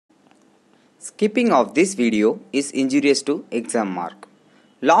Skipping of this video is injurious to exam mark.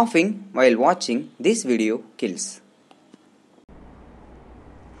 Laughing while watching this video kills.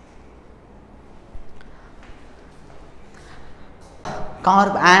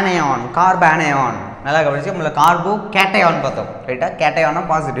 Carbanion நல்லா கவனிச்சு நம்மள Carabao cation பார்த்தோம் ரைட்டா கேட்டயானா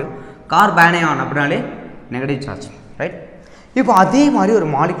positive கார்பானியான் அப்படினாலே negative charge right இப்போ அதே மாதிரி ஒரு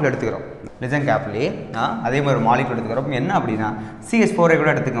மாலிக்யூல் எடுத்துக்கிறோம் லிசன் கேர்ஃபுல்லி அதே மாதிரி ஒரு மாலிக்யூல் எடுத்துக்கிறோம் என்ன அப்படின்னா CH4 கூட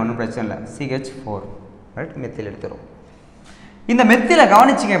எடுத்துக்க ஒன்றும் பிரச்சனை இல்லை CH4 ரைட் மெத்தில் எடுத்துக்கிறோம் இந்த மெத்தில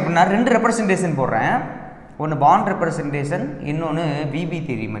கவனிச்சிங்க அப்படின்னா ரெண்டு ரெப்ரசன்டேஷன் போடுறேன் ஒன்று பாண்ட் ரெப்ரசன்டேஷன் இன்னொன்று VB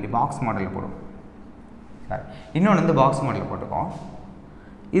தியரி மாதிரி பாக்ஸ் மாடலில் போடும் சார் இன்னொன்று வந்து பாக்ஸ் மாடலில் போட்டுக்கோம்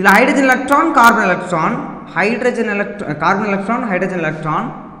இதில் hydrogen electron carbon electron carbon electron hydrogen electron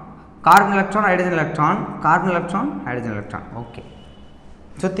carbon electron hydrogen electron carbon electron hydrogen electron okay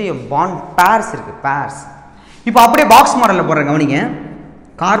சுற்றி பாண்ட் பேர்ஸ் இருக்குது பேர்ஸ் இப்போ அப்படியே பாக்ஸ் மாடலில் போடுறேன் கவனிங்க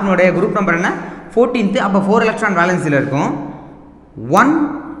கார்பனுடைய குரூப் நம்பர் என்ன 14th அப்போ 4 எலக்ட்ரான் வேலன்ஸில் இருக்கும் 1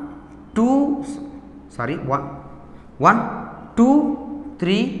 2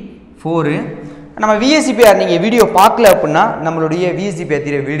 3 4 நம்ம VSCPR நீங்கள் வீடியோ பார்க்கல அப்படின்னா நம்மளுடைய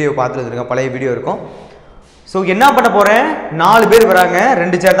VSCPR வீடியோ பார்த்துட்டு இருக்கோம் பழைய வீடியோ இருக்கும் ஸோ என்ன பண்ண போகிறேன் 4 பேர் வராங்க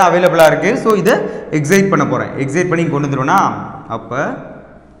 2 சேர் தான் அவைலபிளாக இருக்குது ஸோ இதை எக்ஸைட் பண்ண போகிறேன் எக்ஸைட் பண்ணி கொண்டு வந்துடுவோன்னா அப்போ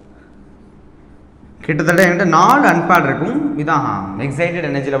கிட்டத்தட்ட என்கிட்ட 4 அன்பேட் இருக்கும் இதான் எக்ஸைட்டட்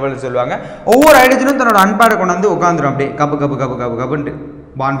எனர்ஜி லெவல் சொல்லுவாங்க ஒவ்வொரு ஹைட்ரஜனும் தன்னோட அன்பேடை கொண்டு வந்து உட்காந்துரும் அப்படியே கப்புன்ட்டு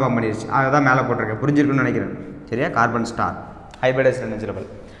பாண்ட் ஃபார்ம் பண்ணிடுச்சு அதை தான் மேலே போட்டிருக்கேன் புரிஞ்சிருக்குன்னு நினைக்கிறேன் சரியா carbon star hybridised energy level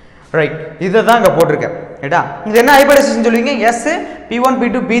right இதை தான் இங்கே போட்டிருக்கேன் ரைட்டா இது என்ன ஹைபிரிடைசேஷன் சொல்லுவீங்க P1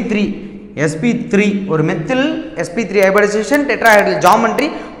 P2 P3 sp3 ஒரு methyl sp3 hybridisation tetrahedral geometry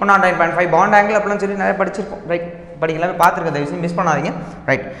 109.5 bond angle அப்படிலாம் சொல்லி நிறைய படிச்சிருக்கோம் ரைட் படிக்கலாம் பார்த்துருக்க தயவுசெய்து மிஸ் பண்ணாதீங்க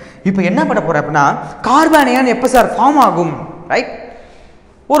ரைட் இப்போ என்ன பண்ண போகிறேன் அப்படின்னா கார்பானியான் எப்போ சார் ஃபார்ம் ஆகும் ரைட்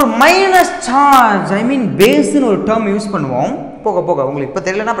ஒரு மைனஸ் சார்ஜ் ஐ மீன் பேஸ்ன்னு ஒரு டேர்ம் யூஸ் பண்ணுவோம் போக போக உங்களுக்கு இப்போ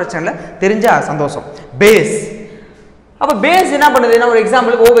தெரியலன்னா பிரச்சனை இல்லை தெரிஞ்சா சந்தோஷம் பேஸ் அப்போ பேஸ் என்ன பண்ணுது நான் ஒரு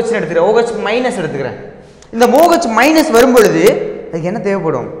எக்ஸாம்பிளுக்கு OH எடுத்துக்கிறேன் OH மைனஸ் எடுத்துக்கிறேன் இந்த OH மைனஸ் வரும்பொழுது அதுக்கு என்ன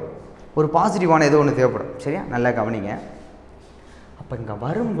தேவைப்படும் ஒரு பாசிட்டிவான ஏதோ ஒன்று தேவைப்படும் சரியா நல்லா கவனிங்க அப்போ இங்கே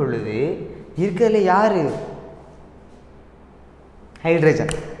வரும் பொழுது இருக்கிறதுல யாரு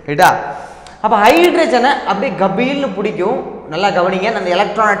ஹைட்ரஜன் ரைட்டா அப்போ ஹைட்ரஜனை அப்படியே கபீல்னு பிடிக்கும் நல்லா கவனிங்க அந்த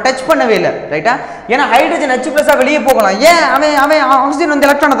எலக்ட்ரானை டச் பண்ணவே இல்லை ரைட்டா ஏன்னா ஹைட்ரஜன் H+ வெளியே போகலாம் ஏன் அவன் ஆக்சிஜன் வந்து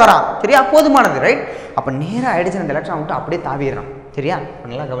எலக்ட்ரானை தரான் சரியா போதுமானது ரைட் அப்போ நேராக ஹைட்ரஜன் அந்த எலக்ட்ரான் விட்டு அப்படியே தாவிடுறான் சரியா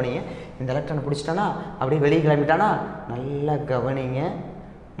நல்லா கவனிங்க இந்த எலக்ட்ரானை பிடிச்சிட்டானா அப்படியே வெளியே கிளம்பிட்டானா நல்லா கவனிங்க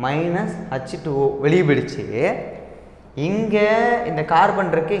 -H2O வெளியே போயிடுச்சு இங்கே இந்த கார்பன்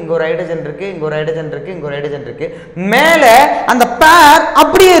இருக்கு இங்கே ஒரு ஹைட்ரஜன் இருக்கு இங்கே ஒரு ஹைட்ரஜன் இருக்கு இங்கே ஒரு ஹைட்ரஜன் இருக்கு மேலே அந்த பேர்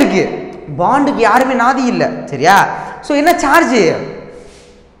அப்படியே இருக்கு பாண்டுக்கு யாருமே நாதி இல்லை சரியா ஸோ என்ன சார்ஜ்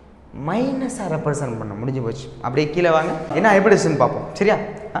மைனஸாக ரெப்ரசன்ட் பண்ண முடிஞ்சு போச்சு அப்படியே கீழே வாங்க என்ன ஹைபிரிடைசேஷன் பார்ப்போம் சரியா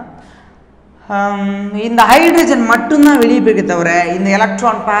இந்த ஹைட்ரஜன் மட்டும்தான் வெளியே போயிருக்க தவிர இந்த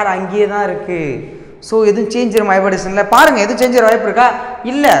எலக்ட்ரான் பேர் அங்கேயே தான் இருக்கு ஸோ எதுவும் சேஞ்ச் ஆகும் ஹைபிரிடைசேஷனில் பாருங்க எதுவும் சேஞ்ச் ஆகிற வாய்ப்பு இருக்கா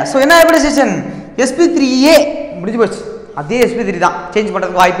இல்லை ஸோ என்ன ஹைபிரிடைசேஷன் sp3A முடிஞ்சு போச்சு அதே sp3 தான் சேஞ்ச்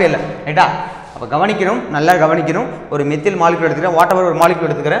பண்ணுறதுக்கு வாய்ப்பே இல்லை ரைட்டா அப்போ கவனிக்கணும் நல்லா கவனிக்கணும் ஒரு மெத்தில் மாலிக்யூல் எடுத்துக்கிறேன் வாட் எவர் ஒரு மாலிக்யூல்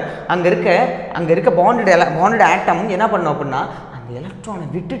எடுத்துக்கிறேன் அங்கே இருக்க பாண்டட் ஆட்டம் என்ன பண்ணோம் அப்படின்னா அந்த எலக்ட்ரானை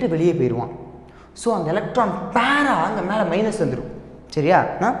விட்டுட்டு வெளியே போயிடுவான் ஸோ அந்த எலக்ட்ரான் பேராக அங்கே மேலே மைனஸ் வந்துடும் சரியா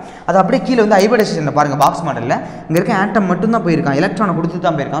அது அப்படியே கீழே வந்து ஹைபிரிடைசேஷன் பாருங்க பாக்ஸ் மாடலில் இங்கே இருக்க ஆட்டம் மட்டும்தான் போயிருக்கான் எலக்ட்ரானை கொடுத்து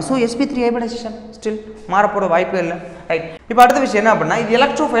தான் போயிருக்கான் ஸோ sp3 ஹைபிரிடைசேஷன் ஸ்டில் மாறப்போகிற வாய்ப்பே இல்லை ரைட் இப்போ அடுத்த விஷயம் என்ன அப்படின்னா இது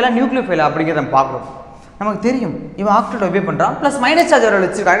எலக்ட்ரோஃபைலா நியூக்ளியோஃபைலா அப்படிங்கிறத நம்ம பார்க்குறோம் நமக்கு தெரியும் இவன் ஆக்சைடு ஒபே பண்ணுறான் ப்ளஸ் மைனஸ் சார்ஜ் அவரை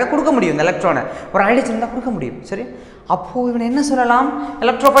வச்சிருக்காங்க கொடுக்க முடியும் இந்த எலக்ட்ரானை ஒரு ஹைட்ரஜன் தான் கொடுக்க முடியும் சரி அப்போது இவன் என்ன சொல்லலாம்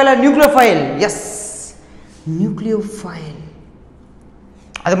எலக்ட்ரோஃபைலா நியூக்ளியோஃபைல் எஸ் நியூக்ளியோஃபைல்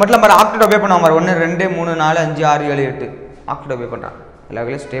அது மட்டும் இல்லாமல் ஆக்சைடு ஒபே பண்ணுவாங்க 1 2 3 4 5 6 7 8 ஆக்சைடு ஒபே பண்ணுறான் எல்லா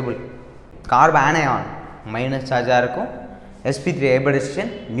வகையிலும் ஸ்டேபிள் கார்பானியான் மைனஸ் சார்ஜாக இருக்கும் sp3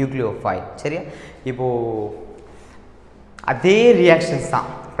 ஹைபிரிடைசேஷன் நியூக்ளியோஃபைல் சரியா இப்போது அதே ரியாக்ஷன்ஸ் தான்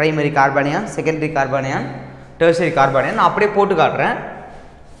பிரைமரி கார்பானியான் செகண்டரி கார்பானியான் டெர்ஷரி கார்பானியான் நான் அப்படியே போட்டு காட்டுறேன்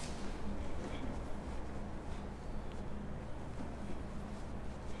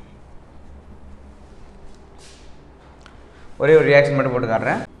ஒரே ஒரு ரியாக்ஷன் மட்டும் போட்டு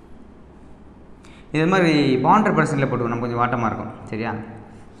காட்டுறேன் இது மாதிரி பாண்ட் ரெப்ரசன்ட்டில் போட்டுக்கணும் நம்ம கொஞ்சம் வாட்டமாக இருக்கும் சரியா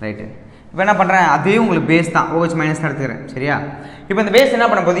ரைட்டு இப்போ என்ன பண்ணுறேன் அதே உங்களுக்கு பேஸ் தான் OH மைனஸ் எடுத்துக்கிறேன் சரியா இப்போ இந்த பேஸ் என்ன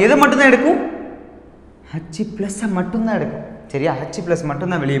பண்ண போகுது எது மட்டும்தான் எடுக்கும் H+ மட்டும்தான் எடுக்கும் சரியா H+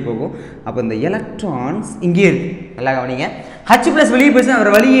 மட்டும்தான் வெளியே போகும் அப்போ இந்த எலக்ட்ரான்ஸ் இங்கே இருக்கு நல்லா கவனிங்க H+ வெளியே போயிடுச்சுன்னா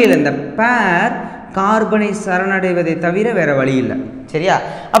வேறு வழியே இல்லை இந்த பேர் கார்பனை சரணடைவதை தவிர வேறு வழி இல்லை சரியா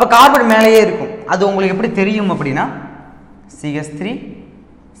அப்போ கார்பன் மேலேயே இருக்கும் அது உங்களுக்கு எப்படி தெரியும் அப்படின்னா CH3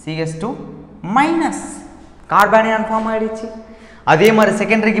 CH2 மைனஸ் கார்பானியான் ஃபார்ம் ஆயிடுச்சு. அதே மாதிரி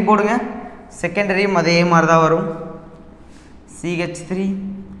செகண்டரிக்கு போடுங்க. செகண்டரியும் அதே மாதிரி தான் வரும். CH3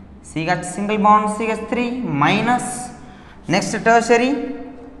 CH single bond CH3 minus next tertiary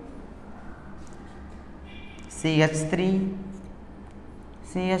CH3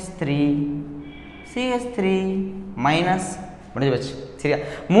 CH3 CH3 minus முடிஞ்சு வச்சு. சரியா,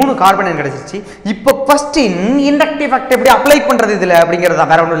 3 கார்பன் கிடைச்சிருச்சு. இப்போ क्वेश्चन இண்டக்டிவ் எஃபெக்ட் எப்படி அப்ளை பண்றது இதுல அப்படிங்கறத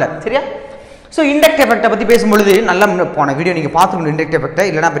வேற ஒண்ணும் இல்ல. சரியா, சோ இண்டக்டிவ் எஃபெக்ட்ட பத்தி பேசும்பொழுது நல்லா போன வீடியோ நீங்க பாத்துக்கணும். இண்டக்டிவ் எஃபெக்ட்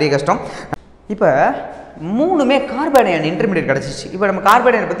இல்லனா பெரிய கஷ்டம். இப்போ மூணுமே கார்பனியன் இன்டர்மீடியேட் கிடைச்சிச்சு. இப்போ நம்ம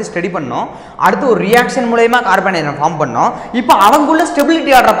கார்பனியனை பத்தி ஸ்டடி பண்ணோம். அடுத்து ஒரு ரியாக்ஷன் மூலமா கார்பனியனை ஃபார்ம் பண்ணோம். இப்போ அவங்களுக்குள்ள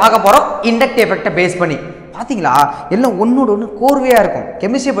ஸ்டெபிலிட்டி ஆர்டரை பார்க்க போறோம் இண்டக்டிவ் எஃபெக்ட்டை பேஸ் பண்ணி. பாத்தீங்களா, எல்லாம் ஒன்னோட ஒன்று கோர்வையா இருக்கும்.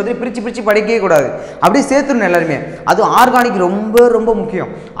 கெமிஸ்ட்ரியை பத்தி பிரிச்சு படிக்கவே கூடாது, அப்படியே சேர்த்துடணும் எல்லாருமே. அது ஆர்கானிக் ரொம்ப ரொம்ப முக்கியம்.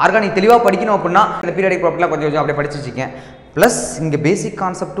 ஆர்கானிக் தெளிவாக படிக்கணும் அப்படின்னா இந்த பீரியாடிக் ப்ராப்பர்ட்டிலாம் கொஞ்சம் அப்படியே படிச்சு வச்சுக்கேன். ப்ளஸ் இங்கே பேசிக்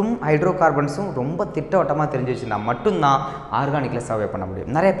கான்செப்டும் ஹைட்ரோ கார்பன்ஸும் ரொம்ப திட்டவட்டமாக தெரிஞ்சு வச்சுருந்தா மட்டும்தான் ஆர்கானிக்கில் சர்வே பண்ண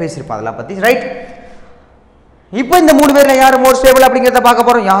முடியும். நிறைய பேசியிருப்போம் அதெல்லாம் பற்றி. ரைட், இப்போ இந்த 3 பேர்ல யார் மோர் ஸ்டேபிள் அப்படிங்கிறத பார்க்க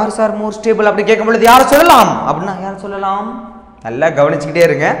போறோம். யார் சார் மோர் ஸ்டேபிள் அப்படி கேட்கும்பொழுது யார் சொல்லலாம் அப்படின்னா யார் சொல்லலாம்? நல்லா கவனிச்சுக்கிட்டே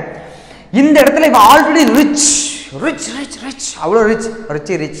இருங்க. இந்த இடத்துல இவன் already rich rich rich rich அவ்வளோ ரிச் ரிச்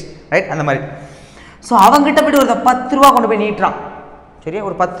ரிச் ரைட் அந்த மாதிரி. ஸோ அவங்ககிட்ட போய்ட்டு ஒரு 10 ரூபா கொண்டு போய் நீட்டுறான். சரியா,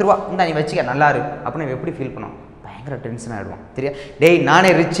 ஒரு 10 ரூபா இந்த நீ வச்சுக்க நல்லா இருக்கு அப்படின்னு எப்படி ஃபீல் பண்ணுவான்? பயங்கர டென்ஷன் ஆகிடுவான். சரியா, டேய் நானே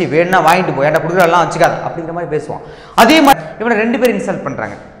ரிச்சு வேணும்னா வாங்கிட்டு போய் ஏன்டா கொடுக்குறலாம் வச்சுக்காது அப்படிங்கிற மாதிரி பேசுவான். அதே மாதிரி இவனை 2 பேர் இன்சல்ட்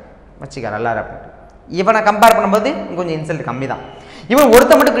பண்ணுறாங்க. வச்சுக்க நல்லா இருக்கு. இவனை கம்பேர் பண்ணும்போது கொஞ்சம் இன்சல்ட் கம்மி தான். இவன்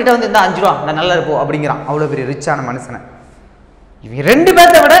ஒருத்த மட்டும் கிட்ட வந்து இந்த 5 ரூபா நான் நல்லா இருப்போம் அப்படிங்கிறான். அவ்வளோ பெரிய ரிச்சான மனுஷனை. இவன் 2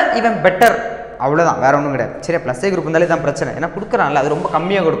 பேர்த்த விட இவன் பெட்டர், அவ்வளோதான், வேற ஒன்றும் கிடையாது. சரியா, ப்ளஸ் ஏ குரூப் இருந்தாலே தான் பிரச்சனை. ஏன்னா கொடுக்குறான்ல அது ரொம்ப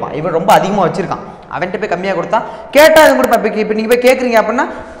கம்மியாக கொடுப்பான். இவன் ரொம்ப அதிகமாக வச்சிருக்கான். அவன்கிட்ட போய் கம்மியாக கொடுத்தா கேட்டால் அது கொடுப்பான். இப்போ நீங்கள் போய் கேட்குறீங்க அப்படின்னா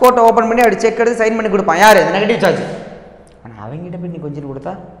கோட்டை ஓப்பன் பண்ணி அப்படி செக் எடுத்து சைன் பண்ணி கொடுப்பான். யார்? இந்த நெகட்டிவ் சார்ஜ். ஆனால் அவங்ககிட்ட போய் நீ கொஞ்சம்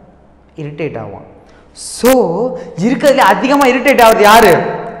கொடுத்தா இரிட்டேட் ஆகும். ஸோ இருக்கிறதுல அதிகமாக இரிட்டேட் ஆகுது யாரு?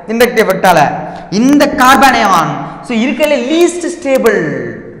 இண்டக்டிவ் எஃபெக்டால இந்த கார்பானியான். ஸோ இருக்கிறதுல லீஸ்ட் ஸ்டேபிள்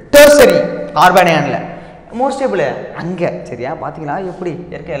டெர்சரி கார்பானியான்ல மோர் ஸ்டேபிள் அங்கே. சரியா, பார்த்தீங்களா எப்படி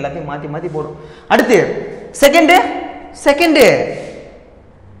இருக்க எல்லாத்தையும் மாற்றி போடும். அடுத்து செகண்டு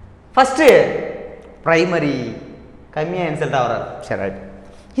ஃபர்ஸ்ட் பிரைமரி கம்மியாக இன்சல்ட்டாக வராது. சரி ரைட்,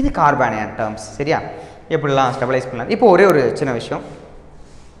 இது கார்பானியான் டேர்ம்ஸ். சரியா, எப்படிலாம் ஸ்டெபிலைஸ் பண்ணலாம். இப்போ ஒரே ஒரு சின்ன விஷயம்.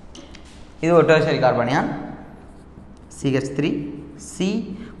 இது ஒரு டெர்ஷரி கார்பானியான் CH3 C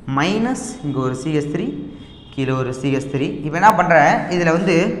மைனஸ் இங்கே ஒரு CH3 கீழே ஒரு CH3. இப்போ என்ன பண்ணுறேன், இதில்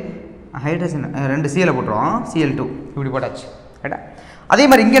வந்து ஹைட்ரஜன் 2 Cl போட்டுருவோம். Cl2 இப்படி போட்டாச்சு. ரைட்டா, அதே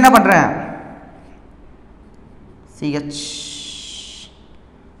மாதிரி இங்கே என்ன பண்ணுறேன் CH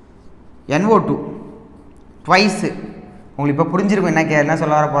NO2 ட்வைஸு. உங்களுக்கு இப்போ புரிஞ்சிருக்கும் என்ன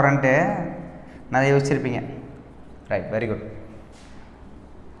சொல்ல வர போகிறேன்ட்டு நிறைய யோசிச்சிருப்பீங்க. Right, very good.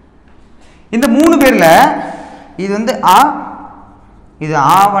 இந்த 3 பேரில் இது வந்து ஆ, இது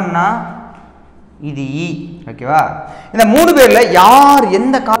ஆவன்னா இது இ. ஓகேவா, இந்த 3 பேரில் யார்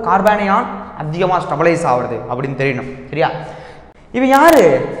எந்த கார்பானியான் அதிகமாக ஸ்டெபிலைஸ் ஆகுறது அப்படின்னு தெரியணும். சரியா, இவன் யாரு?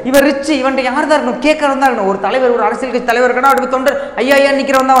 இவன் ரிச்சு. இவன்ட்டு யார் தான் இருக்கணும்? கேட்கறவன் தான் இருக்கணும். ஒரு தலைவர், ஒரு அரசியல் கட்சி தலைவர் இருக்கணும். அப்படி தொண்டர் ஐயா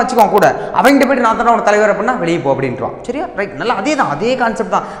நிற்கிறவன் தான் வச்சுக்கோங்க கூட. அவங்ககிட்ட போய்ட்டு நான் தானே ஒரு தலைவர் அப்படின்னா வெளியே போ அப்படின்றான். சரியா, ரைட், நல்லா அதே தான், அதே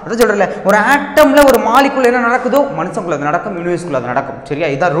கான்செப்ட் தான். அதான் சொல்கிறேன், ஒரு ஆட்டம்ல ஒரு மாலிகுல் என்ன நடக்குதோ மனுஷங்குள்ள அது நடக்கும், யூனிவர்ஸ்குள்ள அது நடக்கும். சரியா,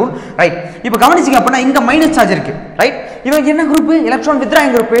 இதான் ரூல். ரைட், இப்போ கவனிச்சிங்க அப்படின்னா இங்கே மைனஸ் சார்ஜ் இருக்கு. ரைட், இவன் என்ன group? Electron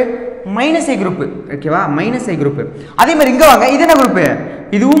withdrawing group, minus ஐ குரூப். ஓகேவா, மைனஸ் ஐ குரூப். அதே மாதிரி இங்கே வாங்க, இது என்ன குரூப்?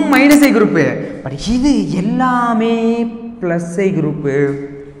 இதுவும் மைனஸ் ஐ குரூப். பட் இது எல்லாமே பிளஸ் ஐ குரூப்பு.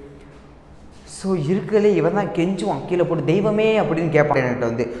 ஸோ இருக்கலே இவன் தான் கெஞ்சுவான், கீழே போட்டு தெய்வமே அப்படின்னு கேட்பான் என்கிட்ட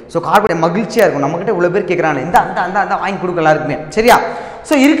வந்து. ஸோ கார்பன் மகிழ்ச்சியாக இருக்கும். நம்மகிட்ட இவ்வளோ பேர் கேட்குறாங்க, இந்த அந்த அந்த அந்த வாங்கி கொடுக்கலாம் இருக்குமே. சரியா,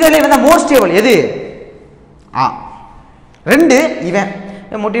 ஸோ இருக்கலே இவன் தான் மோஸ்ட் ஸ்டேபிள். எது? 2 இவன்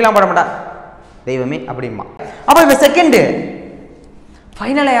முட்டிலாம் போட மாட்டான், தெய்வமே அப்படிமா. அப்போ இவன் செகண்டு.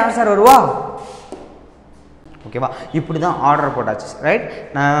 ஃபைனலாக யார் சார் வருவா? ஓகேவா, இப்படி தான் ஆர்டர் போட்டாச்சு. ரைட்,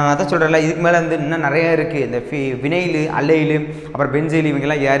 நான் அதான் சொல்கிறேன்ல, இதுக்கு மேலே வந்து இன்னும் நிறைய இருக்குது. இந்த வினைலு அல்லைலு அப்புறம் பென்சைலு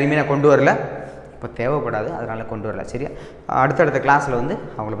இவங்கெல்லாம் யாரையுமே நான் கொண்டு வரல, இப்போ தேவைப்படாது, அதனால் கொண்டு வரல. சரியா, அடுத்தடுத்த கிளாஸில் வந்து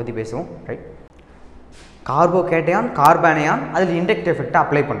அவங்கள பற்றி பேசுவோம். ரைட், கார்போகேட்டையான் கார்பானியான் அதில் இண்டக்டிவ் எஃபெக்ட்டை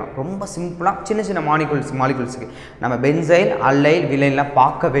அப்ளை பண்ணோம். ரொம்ப சிம்பிளாக சின்ன சின்ன மாலிகுல்ஸுக்கு நம்ம பென்சைல் அல்லைல் விலைன்லாம்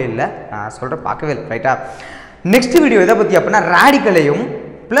பார்க்கவே இல்லை. நான் சொல்கிறேன் பார்க்கவே இல்லை. ரைட்டா, நெக்ஸ்ட் வீடியோ எதை பற்றி அப்படின்னா ரேடிக்கலையும்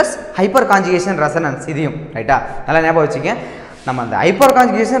ப்ளஸ் ஹைப்பர் கான்ஜுகேஷன் ரெசனன்ஸ் இதையும். ரைட்டா, நல்லா ஞாபகம் வச்சுக்க. நம்ம அந்த ஹைப்பர்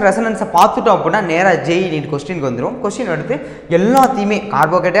கான்ஜுகேஷன் ரெசனன்ஸை பார்த்துட்டோம் அப்படின்னா நேராக JEE NEET கொஸ்டினுக்கு வந்துடும். கொஸ்டின் எடுத்து எல்லாத்தையுமே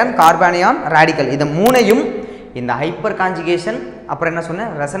கார்போகேட்டையான் கார்பானியான் ரேடிக்கல் இந்த 3ஐயும் இந்த ஹைப்பர் கான்ஜுகேஷன் அப்புறம் என்ன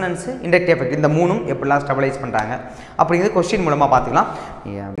சொன்னேன் ரெசனன்ஸ் இண்டக்டிவ் எஃபெக்ட் இந்த 3ம் எப்படிலாம் ஸ்டெபிலைஸ் பண்ணுறாங்க அப்படிங்கிறது கொஸ்டின் மூலமாக பார்த்துக்கலாம்.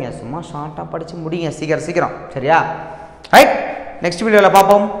 நீங்கள் சும்மா ஷார்ட்டாக படித்து முடியுங்க சீக்கிரம். சரியா, ரைட், நெக்ஸ்ட் வீடியோவில்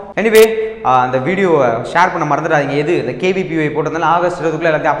பார்ப்போம். எனிவே அந்த வீடியோவை ஷேர் பண்ண மறந்துடாதீங்க. எது இந்த கேவிபிஐ போட்டதுனால ஆகஸ்ட்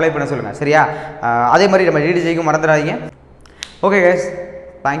 20க்குள்ளே எல்லாத்தையும் அப்ளை பண்ண சொல்லுங்கள். சரியா? அதே மாதிரி நம்ம JEE மறந்துடாதீங்க. ஓகே கைஸ்,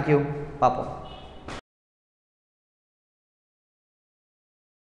 தேங்க்யூ, பார்ப்போம்.